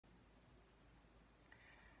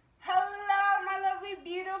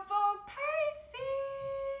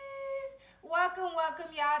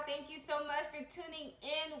welcome, y'all. Thank you so much for tuning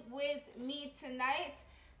in with me tonight.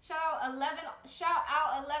 Shout out 11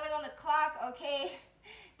 on the clock, okay?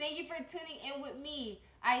 Thank you for tuning in with me.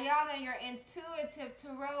 Ayana, your intuitive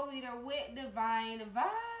tarot reader with Divinvibe.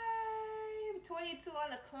 22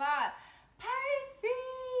 on the clock.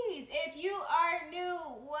 Pisces, if you are new,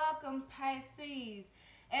 welcome, Pisces.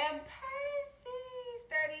 And Pisces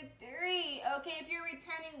 33, okay, if you're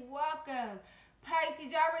returning, welcome.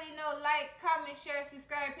 Pisces, you already know, like, comment, share,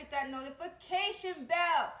 subscribe, hit that notification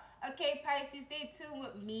bell. Okay, Pisces, stay tuned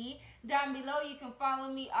with me. Down below, you can follow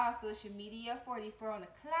me on social media, 44 on the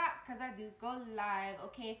clock, because I do go live,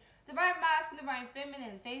 okay? Divine Masculine, Divine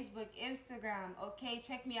Feminine, Facebook, Instagram, okay?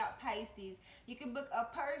 Check me out, Pisces. You can book a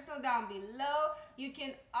personal down below. You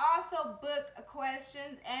can also book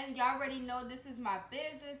questions, and y'all already know this is my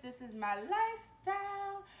business. This is my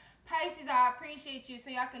lifestyle. Pisces, I appreciate you,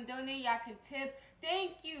 so y'all can donate, y'all can tip.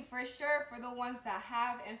 Thank you for sure for the ones that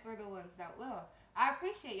have and for the ones that will. I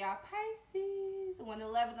appreciate y'all. Pisces,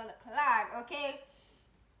 111 on the clock, okay?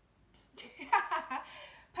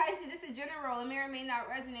 Pisces, this is general. It may or may not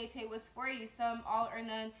resonate. Take what's for you. Some, all, or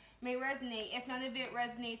none may resonate. If none of it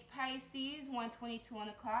resonates, Pisces, 122 on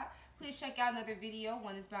the clock. Please check out another video.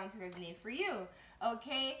 One is bound to resonate for you,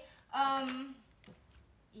 okay?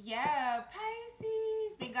 Yeah,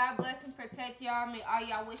 Pisces. May God bless and protect y'all. May all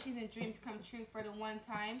y'all wishes and dreams come true for the one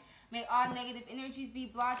time. May all negative energies be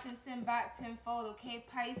blocked and sent back tenfold, okay,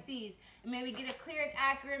 Pisces? And may we get a clear and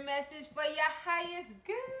accurate message for your highest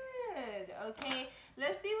good, okay?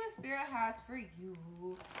 Let's see what Spirit has for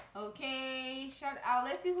you, okay? Shout out.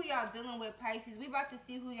 Let's see who y'all dealing with, Pisces. We about to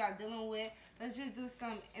see who y'all dealing with. Let's just do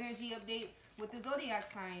some energy updates with the zodiac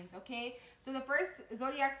signs, okay? So the first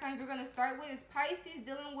zodiac signs we're going to start with is Pisces,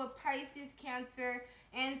 dealing with Pisces, Cancer,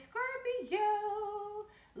 and Scorpio.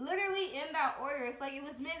 Literally in that order. It's like it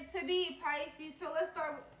was meant to be, Pisces. So let's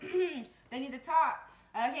start with they need to talk.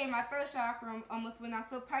 Okay, my throat chakra almost went out.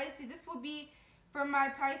 So Pisces, this will be for my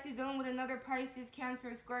Pisces dealing with another Pisces,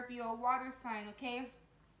 Cancer, Scorpio, water sign, okay?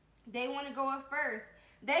 They want to go up first.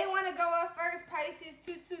 They want to go up first, Pisces,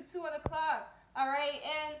 222 on the clock. All right,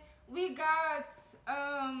 and we got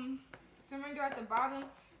surrender at the bottom.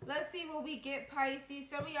 Let's see what we get, Pisces.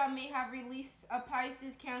 Some of y'all may have released a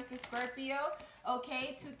Pisces, Cancer, Scorpio.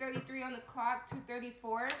 Okay, 233 on the clock,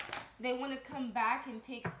 234. They want to come back and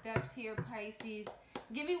take steps here, Pisces.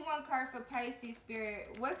 Give me one card for Pisces,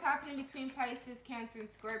 Spirit. What's happening between Pisces, Cancer, and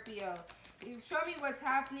Scorpio? Show me what's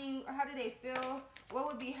happening. How do they feel? What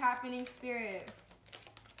would be happening, Spirit?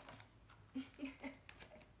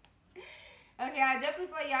 Okay, I definitely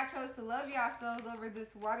feel like y'all chose to love yourselves over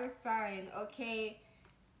this water sign, okay?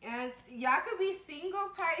 And y'all could be single,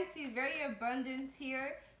 Pisces, very abundant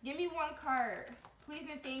here. Give me one card, please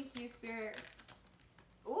and thank you, Spirit.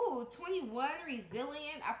 Ooh, 21,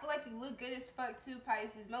 resilient. I feel like you look good as fuck too,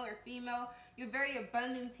 Pisces, male or female. You're very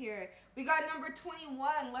abundant here. We got number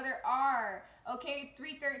 21, letter R. Okay,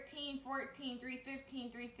 313, 14,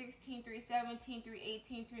 315, 316, 317,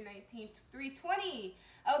 318, 319, 320.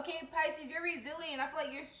 Okay, Pisces, you're resilient. I feel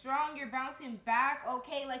like you're strong. You're bouncing back.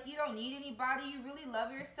 Okay, like you don't need anybody. You really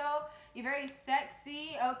love yourself. You're very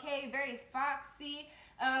sexy. Okay, very foxy.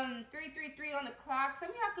 333 on the clock. Some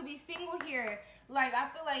of y'all could be single here. Like, I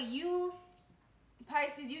feel like you,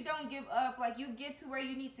 Pisces, you don't give up. Like, you get to where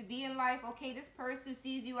you need to be in life. Okay, this person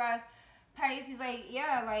sees you as Pisces. Like,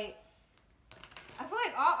 yeah, like, I feel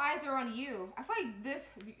like all eyes are on you. I feel like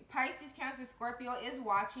this Pisces, Cancer, Scorpio is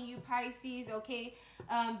watching you, Pisces, okay?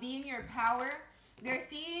 Be in your power. They're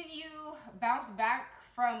seeing you bounce back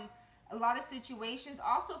from a lot of situations.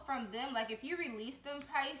 Also from them. Like, if you release them,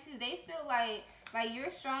 Pisces, they feel like you're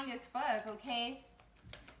strong as fuck, okay?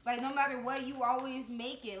 Like, no matter what, you always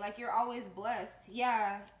make it. Like, you're always blessed.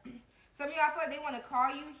 Yeah. Some of y'all feel like they want to call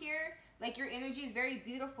you here. Like, your energy is very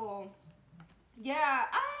beautiful. Yeah.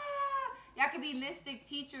 Y'all could be mystic,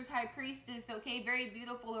 teachers, high priestess, okay? Very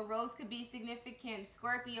beautiful. A rose could be significant.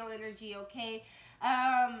 Scorpio energy, okay?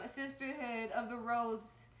 Sisterhood of the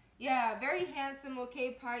rose. Yeah, very handsome,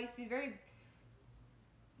 okay, Pisces? Very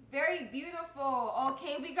beautiful.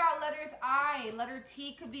 Okay, we got letters I. Letter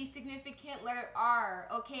T could be significant. Letter R.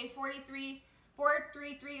 Okay,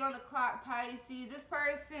 433 on the clock, Pisces. This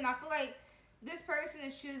person, I feel like this person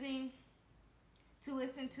is choosing to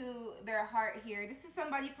listen to their heart here. This is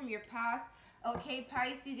somebody from your past. Okay,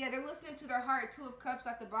 Pisces. Yeah, they're listening to their heart. 2 of Cups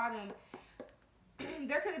at the bottom.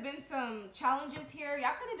 There could have been some challenges here.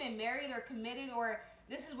 Y'all could have been married or committed, or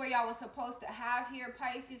this is where y'all was supposed to have here,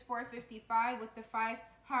 Pisces. 455 with the 5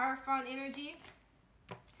 Hierophant energy.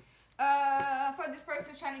 I feel like this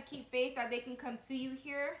person's trying to keep faith that they can come to you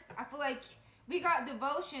here. I feel like We got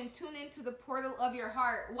devotion. Tune into the portal of your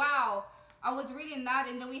heart. Wow. I was reading that,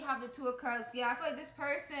 and then we have the Two of Cups. Yeah, I feel like this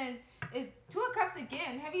person is Two of Cups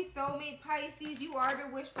again. Heavy soulmate Pisces. You are their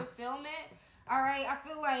wish fulfillment. All right. I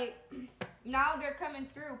feel like now they're coming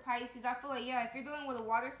through, Pisces. I feel like, yeah, if you're dealing with a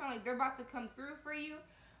water sign, like they're about to come through for you.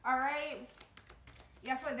 All right.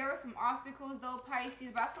 Yeah, I feel like there were some obstacles though,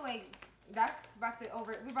 Pisces, but I feel like that's about to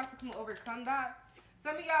we're about to overcome that.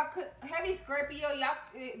 Some of y'all could, heavy Scorpio, y'all,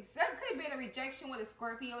 there could have been a rejection with a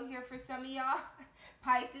Scorpio here for some of y'all.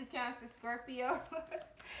 Pisces, Cancer, Scorpio.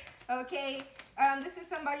 Okay, this is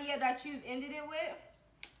somebody that you've ended it with.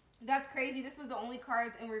 That's crazy. This was the only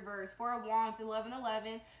cards in reverse. Four of Wands,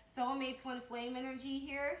 11-11. Soulmate, twin flame energy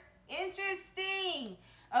here. Interesting.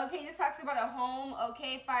 Okay, this talks about a home.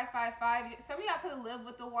 Okay, 555. Some of y'all could have lived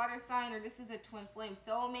with the water sign, or this is a twin flame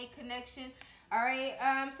soulmate connection. All right,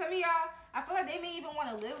 some of y'all, I feel like they may even want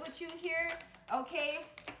to live with you here. Okay,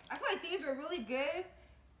 I feel like things were really good.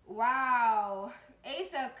 Wow,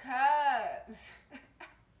 Ace of Cups.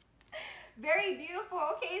 Very beautiful.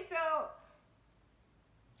 Okay, so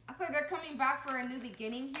I feel like they're coming back for a new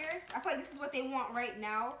beginning here. I feel like this is what they want right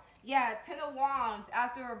now. Yeah, 10 of Wands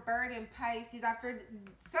after a burden, Pisces. After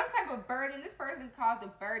some type of burden. This person caused a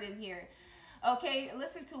burden here. Okay,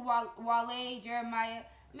 listen to Wale, Jeremiah.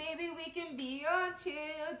 Maybe we can be on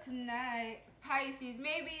chill tonight. Pisces,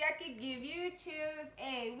 maybe I could give you chills.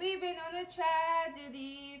 Hey, we've been on a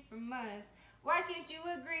tragedy for months. Why can't you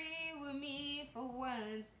agree with me for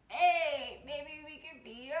once? Hey, maybe we could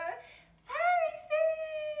be on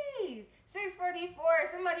Pisces. 644.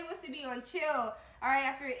 Somebody wants to be on chill. All right,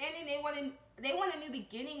 after ending, they want a new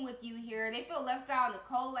beginning with you here. They feel left out in the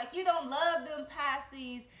cold, like you don't love them,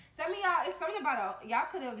 Pisces. Some of y'all, it's something about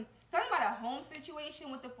something about a home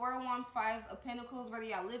situation with the Four of Wands, Five of Pentacles, whether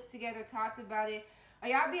y'all lived together, talked about it, or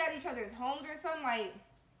y'all be at each other's homes or something, like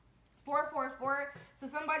 444. So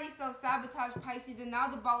somebody self-sabotaged, Pisces, and now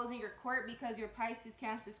the ball is in your court because your Pisces,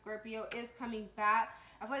 Cancer, Scorpio is coming back.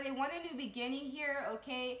 I feel like they want a new beginning here,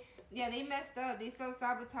 okay? Yeah, they messed up. They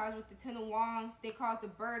self-sabotaged with the 10 of Wands. They caused a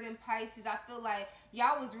burden, Pisces. I feel like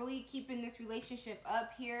y'all was really keeping this relationship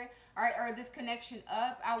up here, or this connection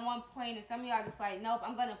up at one point. And some of y'all just like, nope,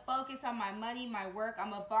 I'm going to focus on my money, my work.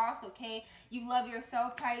 I'm a boss, okay? You love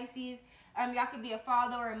yourself, Pisces. Y'all could be a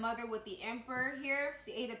father or a mother with the Emperor here.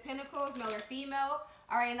 The Eight of Pentacles, male or female.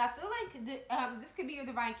 All right, and I feel like this could be your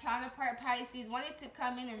divine counterpart, Pisces. Wanted to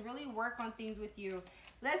come in and really work on things with you.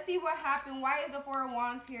 Let's see what happened. Why is the Four of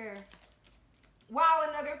Wands here? Wow,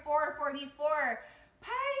 another 444.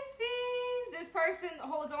 Pisces, this person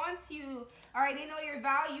holds on to you. All right, they know your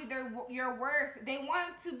value, your worth. They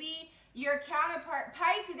want to be your counterpart.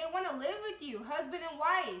 Pisces, they want to live with you, husband and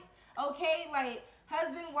wife. Okay, like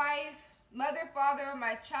husband, wife, mother, father,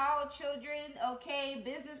 my child, children. Okay,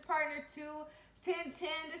 business partner, 2, 10, 10.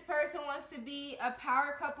 This person wants to be a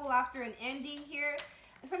power couple after an ending here.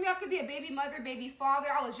 Some of y'all could be a baby mother, baby father.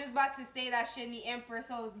 I was just about to say that shit in the Emperor,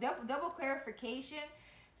 so it's double clarification.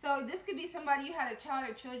 So this could be somebody you had a child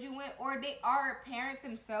or children with, or they are a parent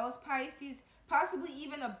themselves, Pisces. Possibly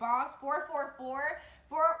even a boss. 444.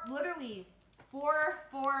 Literally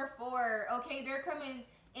 444. Okay, they're coming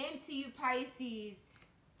into you, Pisces.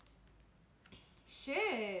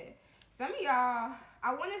 Shit. Some of y'all,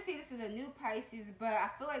 I want to say this is a new Pisces, but I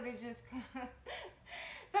feel like they're just...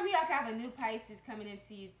 Some of y'all can have a new Pisces coming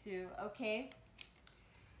into you too, okay?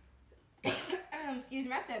 Excuse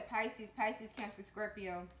me, I said Pisces, Cancer,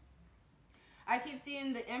 Scorpio. I keep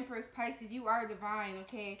seeing the Empress, Pisces. You are divine,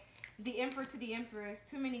 okay? The Emperor to the Empress.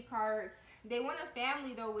 Too many cards. They want a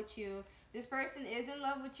family, though, with you. This person is in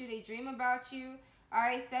love with you. They dream about you. All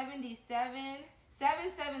right, 77.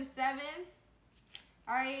 777.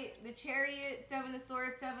 All right, the Chariot, 7 of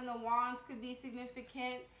Swords, 7 of Wands could be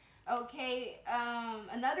significant. Okay,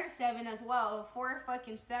 another 7 as well. 4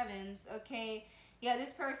 fucking 7s. Okay, yeah,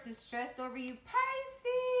 this person's stressed over you.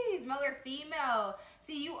 Pisces, male or female.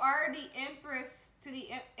 See, you are the Empress to the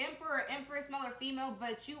Emperor, Empress, male or female,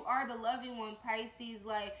 but you are the loving one, Pisces.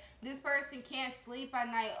 Like, this person can't sleep at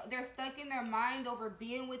night. They're stuck in their mind over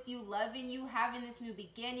being with you, loving you, having this new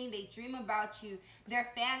beginning. They dream about you.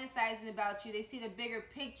 They're fantasizing about you. They see the bigger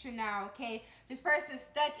picture now, okay? This person's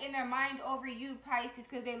stuck in their mind over you, Pisces,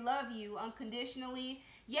 because they love you unconditionally.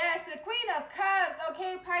 Yes, the Queen of Cups,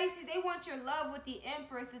 okay, Pisces, they want your love with the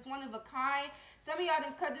Empress. It's one of a kind. Some of y'all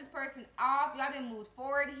done cut this person off. Y'all done moved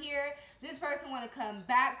forward here. This person want to come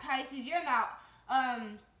back, Pisces. You're not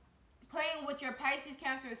playing with your Pisces,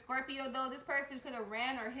 Cancer, or Scorpio, though. This person could have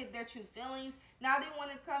ran or hid their true feelings. Now they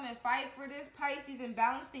want to come and fight for this, Pisces, and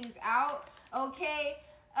balance things out, okay?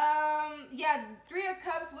 Yeah, Three of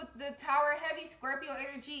Cups with the Tower, heavy Scorpio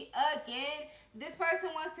energy again. This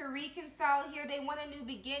person wants to reconcile here. They want a new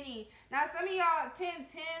beginning. Now, some of y'all,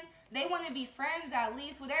 10-10, they want to be friends at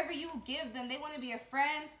least. Whatever you give them, they want to be your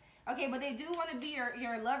friends. Okay, but they do want to be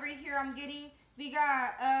your lover here, I'm getting. We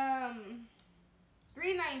got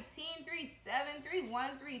 319, 37,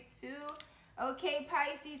 31, 32. Okay,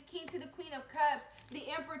 Pisces, King to the Queen of Cups, the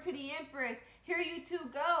Emperor to the Empress. Here you two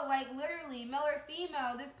go, like literally, male or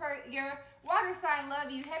female. Your water sign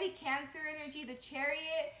love you. Heavy Cancer energy, the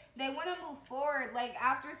Chariot. They want to move forward, like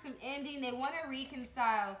after some ending, they want to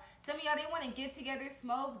reconcile. Some of y'all, they want to get together,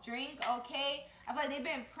 smoke, drink, okay? I feel like they've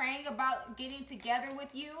been praying about getting together with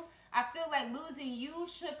you. I feel like losing you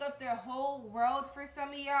shook up their whole world for some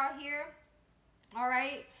of y'all here, all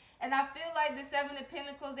right? And I feel like the Seven of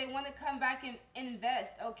Pentacles, they want to come back and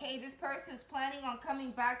invest, okay? This person is planning on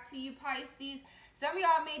coming back to you, Pisces. Some of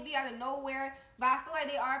y'all may be out of nowhere, but I feel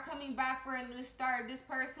like they are coming back for a new start. This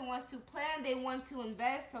person wants to plan. They want to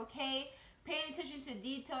invest, okay? Paying attention to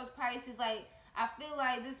details, Pisces. Like, I feel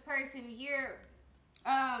like this person here,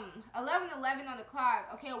 11:11 on the clock,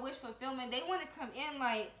 okay, a wish fulfillment. They want to come in,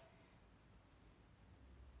 like,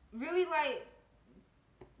 really, like,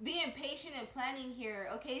 being patient and planning here,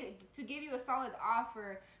 okay, to give you a solid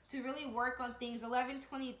offer, to really work on things.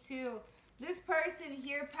 11:22. This person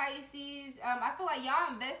here, Pisces, I feel like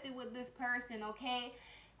y'all invested with this person, okay?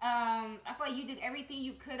 I feel like you did everything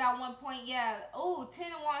you could at one point. Yeah. Oh,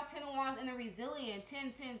 10 of Wands, and a resilient.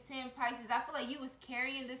 10, 10, 10, Pisces. I feel like you was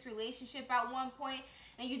carrying this relationship at one point,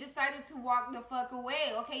 and you decided to walk the fuck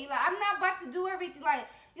away, okay? You're like, I'm not about to do everything. Like,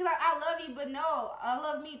 you're like, I love you, but no, I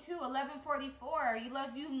love me too. 11:44. You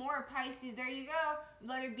love you more, Pisces. There you go.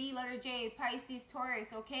 Letter B, letter J, Pisces, Taurus,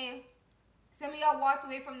 okay? Some of y'all walked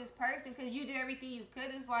away from this person because you did everything you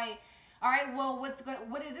could. It's like, all right, well,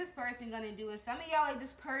 what is this person going to do? And some of y'all, like,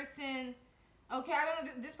 this person, okay, I don't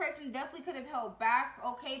know, this person definitely could have held back,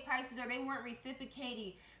 okay, Pisces, or they weren't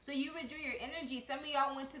reciprocating. So you withdrew your energy. Some of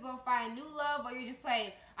y'all went to go find new love, or you're just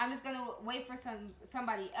like, I'm just going to wait for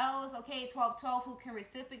somebody else, okay, 12-12, who can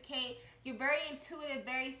reciprocate. You're very intuitive,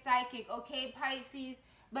 very psychic, okay, Pisces,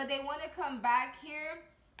 but they want to come back here,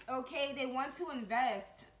 okay, they want to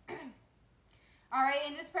invest. All right,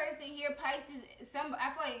 and this person here, Pisces,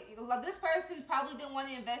 I feel like this person probably didn't want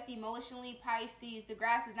to invest emotionally, Pisces. The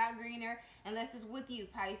grass is not greener unless it's with you,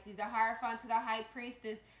 Pisces. The Hierophant to the High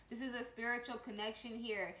Priestess. This is a spiritual connection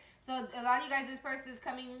here. So a lot of you guys, this person is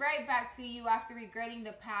coming right back to you after regretting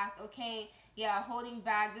the past, okay? Yeah, holding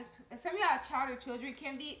back. Some of y'all child or children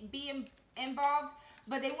can be involved,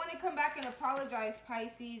 but they want to come back and apologize,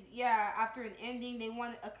 Pisces. Yeah, after an ending, they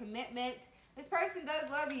want a commitment. This person does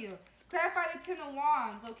love you. Clarify the 10 of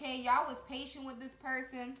Wands, okay? Y'all was patient with this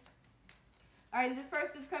person. All right, this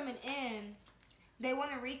person's coming in. They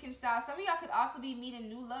want to reconcile. Some of y'all could also be meeting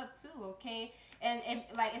new love too, okay? And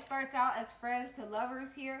like, it starts out as friends to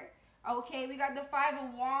lovers here. Okay, we got the 5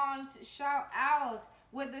 of Wands. Shout out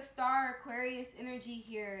with the Star Aquarius energy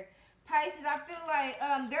here. Pisces, I feel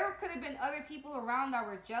like there could have been other people around that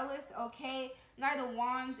were jealous, okay? Knight of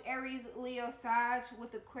Wands, Aries, Leo, Sag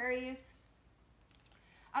with Aquarius.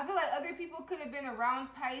 I feel like other people could have been around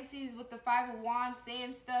Pisces with the 5 of Wands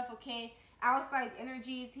saying stuff, okay? Outside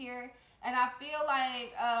energies here. And I feel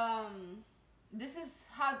like this is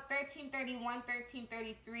how 1331,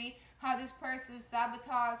 1333, how this person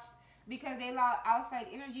sabotaged because they allow outside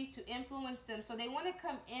energies to influence them. So they want to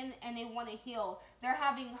come in and they want to heal. They're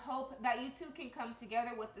having hope that you two can come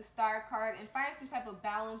together with the Star card and find some type of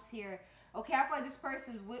balance here. Okay, I feel like this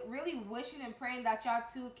person is really wishing and praying that y'all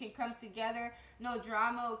two can come together. No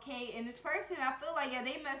drama, okay? And this person, I feel like, yeah,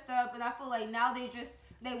 they messed up. And I feel like now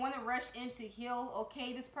they want to rush in to heal,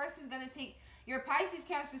 okay? This person's going to take, your Pisces,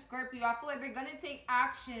 Cancer, Scorpio, I feel like they're going to take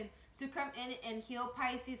action to come in and heal,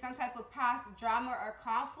 Pisces. Some type of past drama or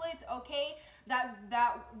conflict, okay? That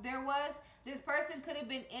there was. This person could have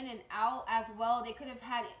been in and out as well. They could have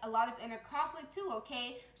had a lot of inner conflict too,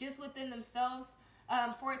 okay? Just within themselves.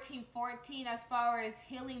 1414 as far as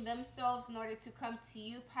healing themselves in order to come to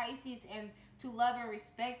you, Pisces, and to love and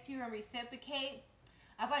respect you and reciprocate.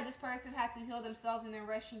 I feel like this person had to heal themselves and then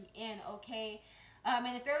rushing in, okay?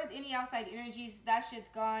 And if there was any outside energies, that shit's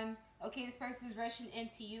gone. Okay, this person's rushing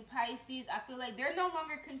into you, Pisces. I feel like they're no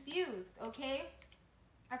longer confused, okay?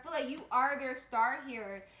 I feel like you are their star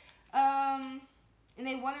here. And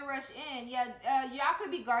they want to rush in. Yeah, y'all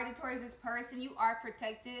could be guarded towards this person. You are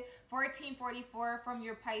protected. 1444 from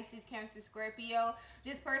your Pisces, Cancer, Scorpio.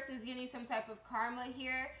 This person is getting some type of karma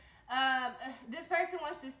here. This person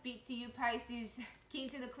wants to speak to you, Pisces. King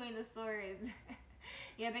to the Queen of Swords.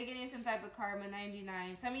 Yeah, they're getting some type of karma.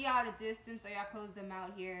 99. Some of y'all at a distance, or y'all closed them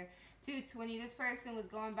out here. 220. This person was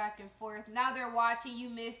going back and forth. Now they're watching you,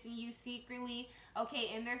 missing you secretly.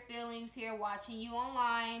 Okay, in their feelings here, watching you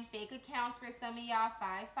online. Fake accounts for some of y'all.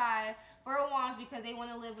 5-5. 4 of Wands because they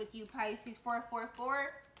want to live with you, Pisces.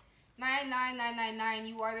 444. 99999.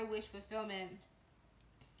 You are the wish fulfillment.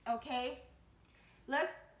 Okay.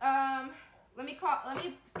 Let me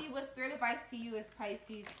see what spirit advice to you is,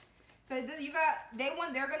 Pisces. So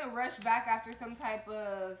they're gonna rush back after some type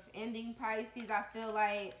of ending, Pisces. I feel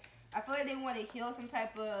like they want to heal some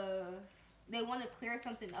type of, they want to clear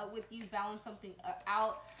something up with you, balance something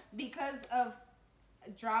out because of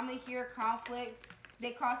drama here, conflict.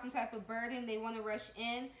 They cause some type of burden. They want to rush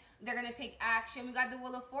in. They're gonna take action. We got the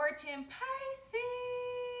Wheel of Fortune,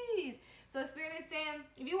 Pisces. So Spirit is saying,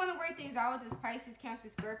 if you want to work things out with this Pisces, Cancer,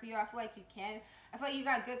 Scorpio, I feel like you can. I feel like you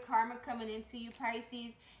got good karma coming into you,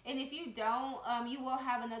 Pisces. And if you don't, you will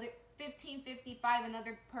have another 1555,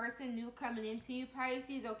 another person new coming into you,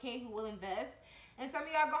 Pisces, okay, who will invest. And some of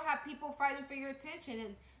y'all going to have people fighting for your attention.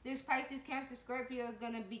 And this Pisces, Cancer, Scorpio is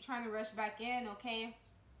going to be trying to rush back in, okay?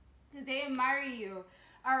 Because they admire you.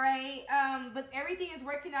 All right, but everything is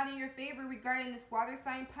working out in your favor regarding this water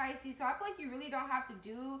sign, Pisces. So I feel like you really don't have to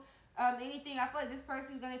do anything. I feel like this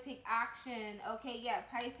person's going to take action. Okay, yeah,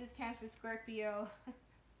 Pisces, Cancer, Scorpio,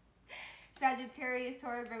 Sagittarius,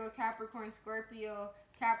 Taurus, Virgo, Capricorn, Scorpio,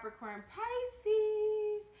 Capricorn,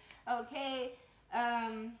 Pisces. Okay,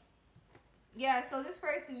 yeah, so this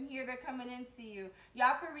person here, they're coming into you.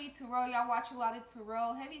 Y'all can read Tarot. Y'all watch a lot of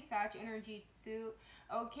Tarot. Heavy Sag energy too.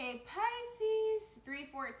 Okay, Pisces,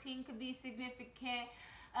 314 could be significant.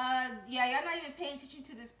 Yeah, y'all not even paying attention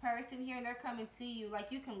to this person here, and they're coming to you.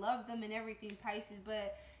 Like, you can love them and everything, Pisces,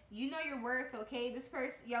 but you know your worth, okay? This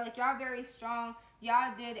person, y'all very strong.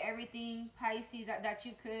 Y'all did everything, Pisces, that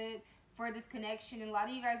you could for this connection. And a lot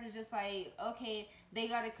of you guys is just like, okay, they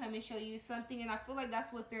got to come and show you something. And I feel like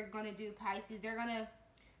that's what they're going to do, Pisces. They're going to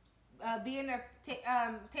be in their, take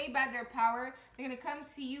back their power. They're going to come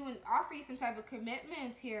to you and offer you some type of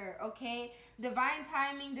commitment here, okay? Divine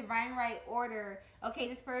timing, divine right order. Okay,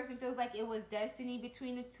 this person feels like it was destiny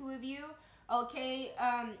between the two of you. Okay,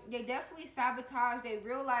 they definitely sabotaged. They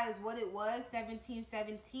realized what it was,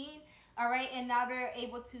 1717. All right, and now they're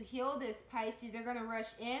able to heal this, Pisces. They're going to rush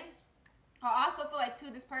in. I also feel like, too,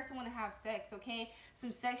 this person want to have sex, okay?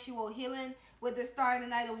 Some sexual healing with the Star and the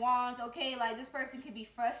Knight of Wands, okay? Like, this person could be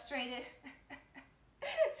frustrated.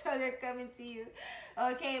 So they're coming to you.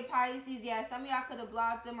 Okay, Pisces, yeah, some of y'all could have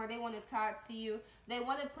blocked them or they want to talk to you. They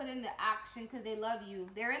want to put into action because they love you.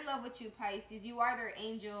 They're in love with you, Pisces. You are their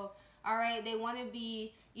angel, all right? They want to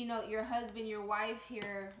be, you know, your husband, your wife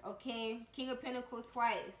here, okay? King of Pentacles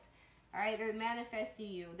twice. All right, they're manifesting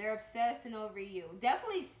you. They're obsessing over you.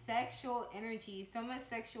 Definitely sexual energy. So much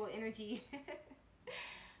sexual energy.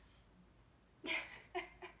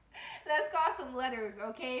 Let's call some letters,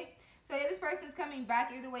 okay? So yeah, this person's coming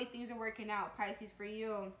back. Either way, things are working out, Pisces, for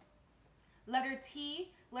you. Letter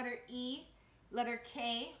T, letter E, letter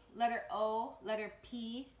K, letter O, letter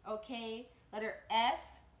P, okay? Letter F,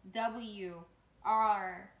 W,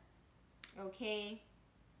 R, okay?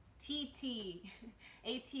 TT,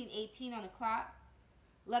 1818 on the clock.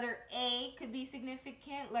 Letter A could be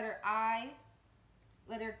significant. Letter I.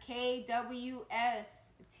 Letter K, W, S,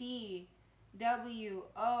 T, W,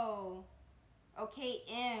 O. Okay,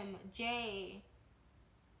 M, J.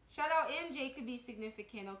 Shout out MJ could be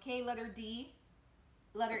significant. Okay, letter D.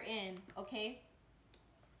 Letter N. Okay.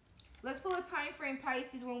 Let's pull a time frame,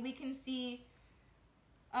 Pisces, when we can see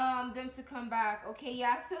them to come back. Okay,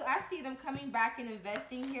 yeah, so I see them coming back and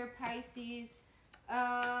investing here, Pisces.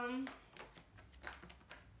 3-4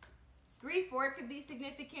 could be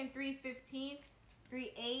significant. 3-15,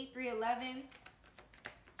 3-8, 3-11.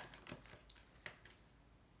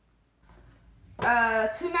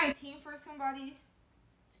 2-19 for somebody.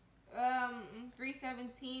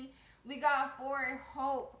 3-17. We got 4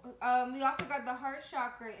 hope. We also got the heart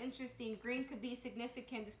chakra. Interesting. Green could be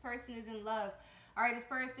significant. This person is in love. All right, this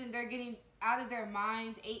person, they're getting out of their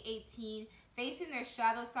mind. 8-18. Facing their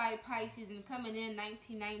shadow side, Pisces, and coming in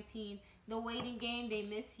 19-19. The waiting game, they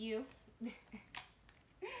miss you.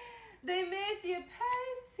 They miss you,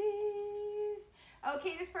 Pisces.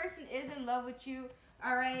 Okay, this person is in love with you.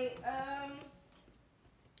 All right,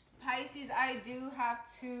 Pisces, I do have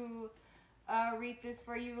to read this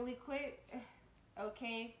for you really quick.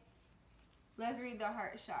 Okay, let's read the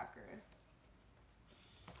heart chakra.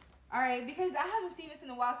 All right, because I haven't seen this in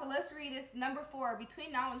a while, so let's read this. Number 4,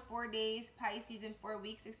 between now and 4 days, Pisces, in 4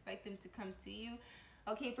 weeks, expect them to come to you.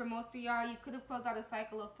 Okay, for most of y'all, you could have closed out a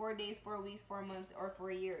cycle of 4 days, 4 weeks, 4 months, or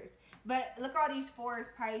 4 years. But look at all these fours,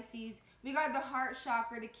 Pisces. We got the heart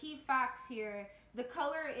chakra. The key facts here. The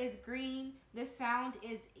color is green. The sound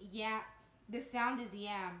is yam.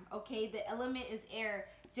 Okay, the element is air.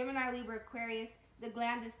 Gemini, Libra, Aquarius. The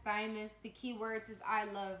gland is thymus. The key words is I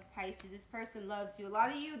love, Pisces. This person loves you. A lot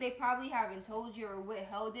of you, they probably haven't told you or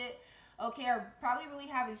withheld it. Okay, or probably really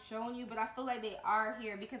haven't shown you, but I feel like they are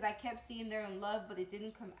here because I kept seeing they're in love, but it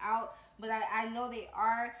didn't come out. But I know they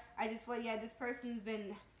are. I just feel like, yeah, this person's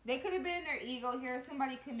been, they could have been in their ego here.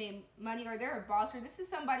 Somebody could make money, or they're a boss, or this is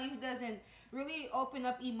somebody who doesn't really open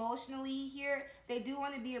up emotionally here. They do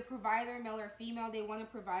want to be a provider, male or female. They want to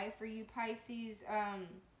provide for you, Pisces.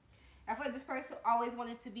 I feel like this person always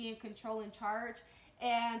wanted to be in control and charge,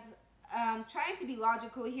 and trying to be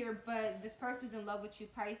logical here, but this person's in love with you,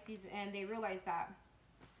 Pisces, and they realize that.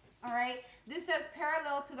 All right, this says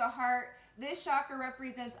parallel to the heart. This chakra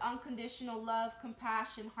represents unconditional love,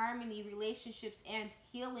 compassion, harmony, relationships, and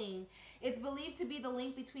healing. It's believed to be the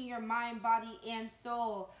link between your mind, body, and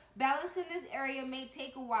soul. Balance in this area may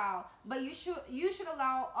take a while, but you should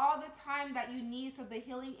allow all the time that you need so the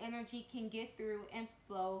healing energy can get through and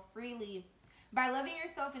flow freely. By loving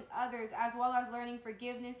yourself and others, as well as learning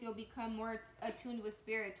forgiveness, you'll become more attuned with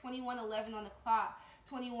spirit. 21:11 on the clock.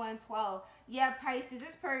 21:12. Yeah, Pisces,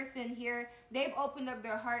 this person here, they've opened up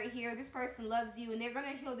their heart here. This person loves you, and they're going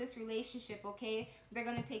to heal this relationship, okay? They're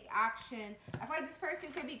going to take action. I feel like this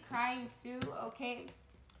person could be crying too, okay?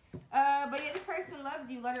 But yeah, this person loves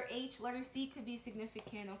you. Letter H, letter C could be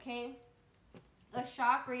significant, okay? A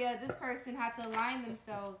chakra, yeah, this person had to align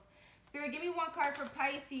themselves. Spirit, give me one card for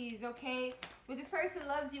Pisces, okay? But this person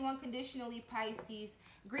loves you unconditionally, Pisces.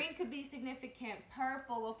 Green could be significant.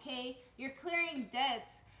 Purple, okay? You're clearing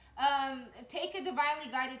debts. Take a divinely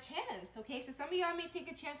guided chance, okay? So some of y'all may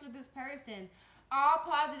take a chance with this person. All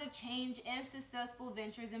positive change and successful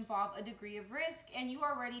ventures involve a degree of risk, and you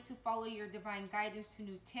are ready to follow your divine guidance to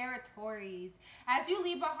new territories. As you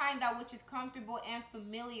leave behind that which is comfortable and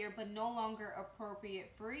familiar but no longer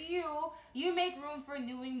appropriate for you, you make room for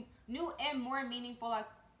new and more meaningful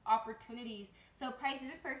opportunities. So Pisces,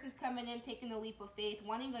 this person's coming in, taking a leap of faith,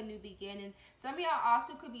 wanting a new beginning. Some of y'all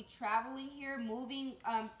also could be traveling here, moving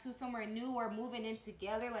to somewhere new, or moving in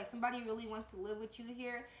together. Like somebody really wants to live with you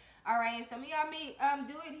here. All right, and some of y'all may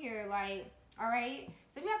do it here, like, all right?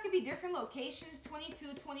 Some of y'all could be different locations,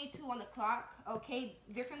 22 on the clock, okay?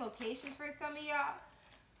 Different locations for some of y'all.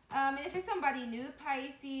 And if it's somebody new,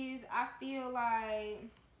 Pisces, I feel like,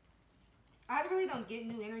 I really don't get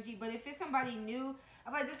new energy, but if it's somebody new,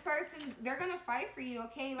 I'm like, this person, they're going to fight for you,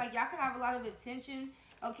 okay? Like, y'all could have a lot of attention,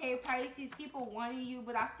 okay, Pisces, people wanting you,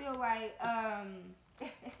 but I feel like,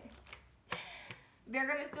 they're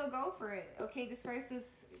going to still go for it, okay? This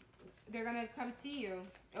person's, they're going to come to you,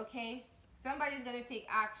 okay? Somebody's going to take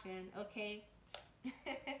action, okay?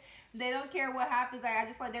 They don't care what happens. Like, I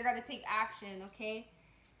just feel like they're going to take action, okay?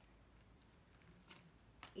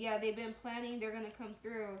 Yeah, they've been planning. They're going to come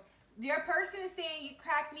through. Your person is saying, you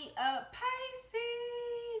crack me up.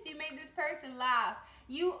 Pisces, you make this person laugh.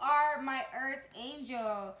 You are my earth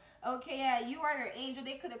angel. Okay, yeah, you are their angel.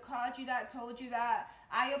 They could have called you that, told you that.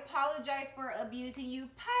 I apologize for abusing you.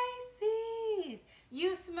 Pisces,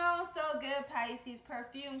 you smell so good, Pisces.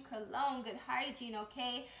 Perfume, cologne, good hygiene,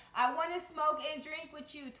 okay? I want to smoke and drink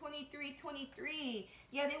with you. 23.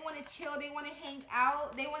 Yeah, they want to chill. They want to hang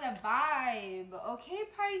out. They want to vibe. Okay,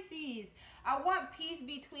 Pisces. I want peace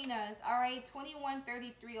between us. All right,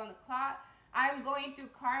 21:33 on the clock. I'm going through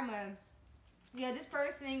karma. Yeah, this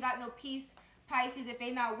person ain't got no peace, Pisces, if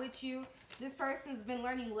they not with you. This person's been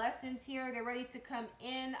learning lessons here. They're ready to come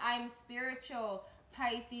in. I'm spiritual,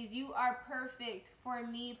 Pisces. You are perfect for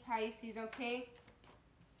me, Pisces, okay?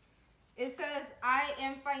 It says, I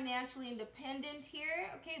am financially independent here.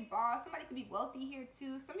 Okay, boss. Somebody could be wealthy here,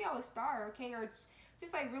 too. Some of y'all a star, okay? Or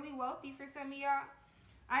just, like, really wealthy for some of y'all.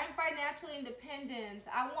 I am financially independent.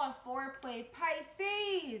 I want foreplay.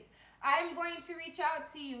 Pisces, I'm going to reach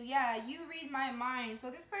out to you. Yeah, you read my mind. So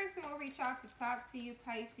this person will reach out to talk to you,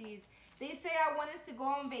 Pisces. They say, I want us to go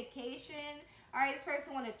on vacation. All right, this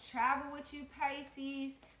person want to travel with you,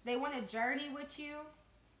 Pisces. They want to journey with you.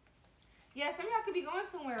 Yeah, some of y'all could be going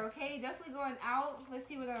somewhere, okay? Definitely going out. Let's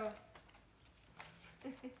see what else.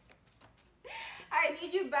 I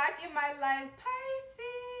need you back in my life,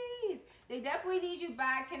 Pisces. They definitely need you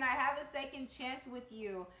back. Can I have a second chance with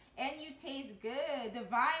you? And you taste good.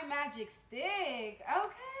 Divine magic stick.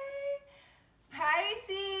 Okay.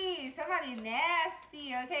 Pisces. Somebody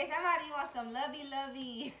nasty. Okay, somebody wants some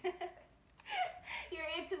lovey-lovey. Your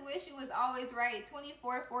intuition was always right.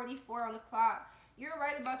 24:44 on the clock. You're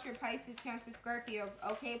right about your Pisces, Cancer, Scorpio.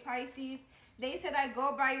 Okay, Pisces. They said I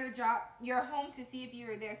go by your job, your home to see if you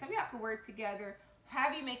were there. Some of y'all could work together.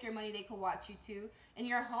 Have you make your money, they could watch you too. And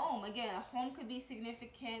your home, again, home could be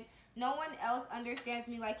significant. No one else understands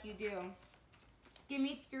me like you do. Give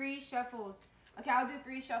me 3 shuffles. Okay, I'll do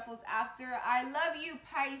 3 shuffles after. I love you,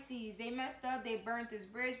 Pisces. They messed up. They burnt this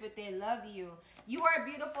bridge, but they love you. You are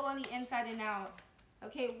beautiful on the inside and out.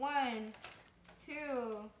 Okay, 1,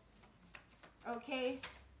 2. Okay,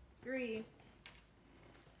 3.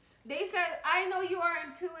 They said, I know you are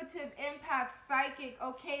intuitive, empath, psychic.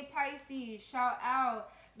 Okay, Pisces, shout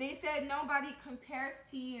out. They said nobody compares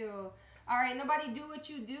to you. All right, nobody do what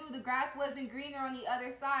you do. The grass wasn't greener on the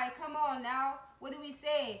other side. Come on now. What do we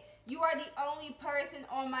say? You are the only person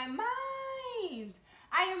on my mind.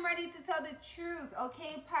 I am ready to tell the truth.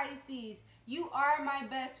 Okay, Pisces, you are my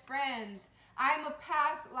best friends. I am a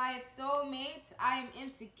past life soulmate. I am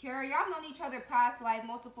insecure. Y'all known each other past life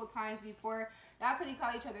multiple times before. Y'all could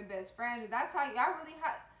call each other best friends. But that's how y'all really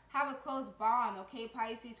have a close bond. Okay,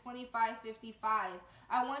 Pisces, 25-55.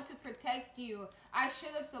 I want to protect you. I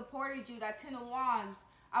should have supported you. That 10 of Wands.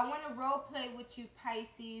 I want to role play with you,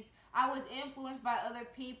 Pisces. I was influenced by other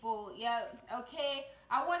people. Yep. Okay.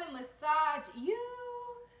 I want to massage you.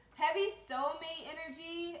 Heavy soulmate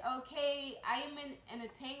energy. Okay. I am in an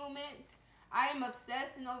entanglement. I am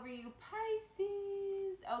obsessing over you,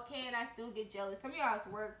 Pisces. Okay, and I still get jealous. Some of y'all's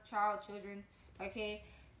work, children. Okay,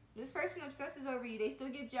 this person obsesses over you. They still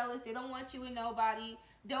get jealous. They don't want you with nobody.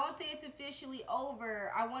 Don't say it's officially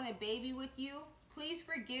over. I want a baby with you. Please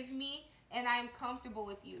forgive me, and I'm comfortable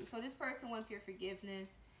with you. So this person wants your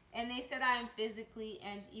forgiveness, and they said I am physically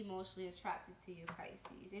and emotionally attracted to you,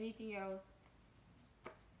 Pisces. Anything else?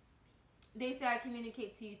 They said I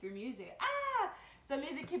communicate to you through music. So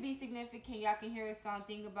music can be significant. Y'all can hear a song,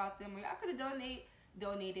 think about them, or y'all could have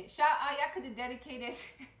donated. Shout out, y'all could have dedicated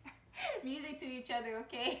music to each other,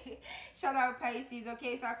 okay? Shout out, Pisces,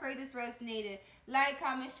 okay? So I pray this resonated. Like,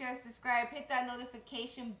 comment, share, subscribe. Hit that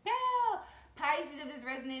notification bell. Pisces, if this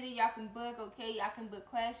resonated, y'all can book, okay? Y'all can book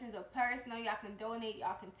questions or personal. Y'all can donate.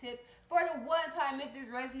 Y'all can tip. For the one time, if this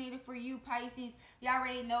resonated for you, Pisces, y'all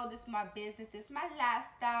already know this is my business. This is my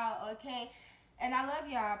lifestyle, okay? And I love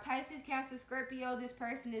y'all. Pisces, Cancer, Scorpio, this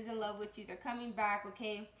person is in love with you. They're coming back,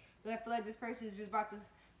 okay? But I feel like this person is just about to,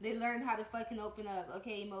 they learn how to fucking open up,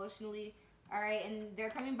 okay, emotionally. All right, and they're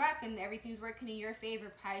coming back and everything's working in your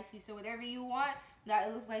favor, Pisces. So whatever you want, that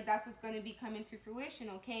it looks like that's what's going to be coming to fruition,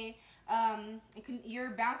 okay? You're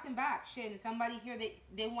bouncing back. Shit, and somebody here,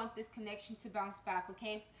 they want this connection to bounce back,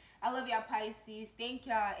 okay? I love y'all, Pisces. Thank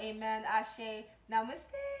y'all. Amen. Ashe. Namaste.